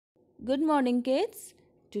Good morning, kids.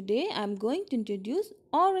 Today I am going to introduce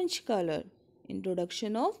orange color.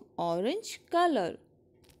 Introduction of orange color.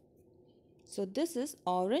 So this is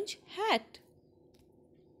orange hat.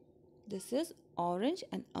 This is orange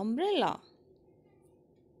an umbrella.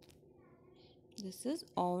 This is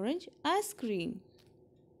orange ice cream.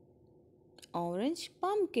 Orange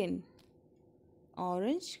pumpkin.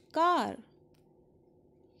 Orange car.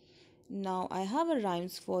 Now I have a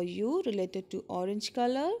rhymes for you related to orange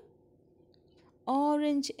color.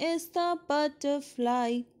 Orange is the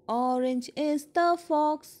butterfly, orange is the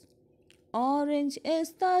fox, orange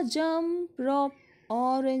is the jump rope,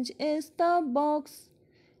 orange is the box,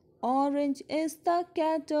 orange is the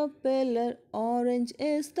caterpillar, orange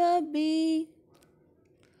is the bee,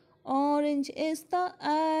 orange is the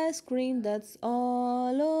ice cream that's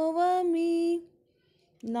all over me.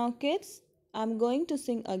 Now kids, I'm going to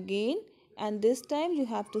sing again and this time you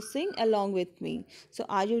have to sing along with me. So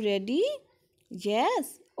are you ready?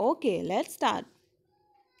 Yes. Okay, let's start.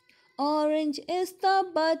 Orange is the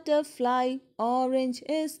butterfly, orange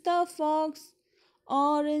is the fox,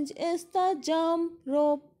 orange is the jump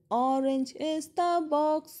rope, orange is the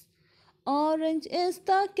box, orange is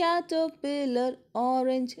the caterpillar,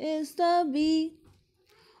 orange is the bee,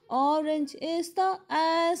 orange is the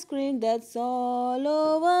ice cream that's all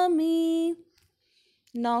over me.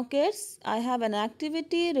 Now kids, I have an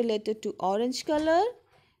activity related to orange color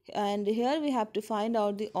and here we have to find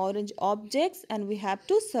out the orange objects and we have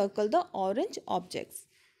to circle the orange objects.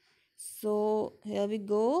 So here we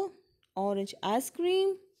go. Orange ice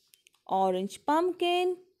cream, orange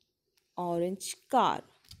pumpkin, orange car.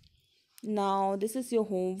 Now this is your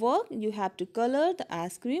homework. You have to color the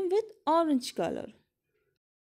ice cream with orange color.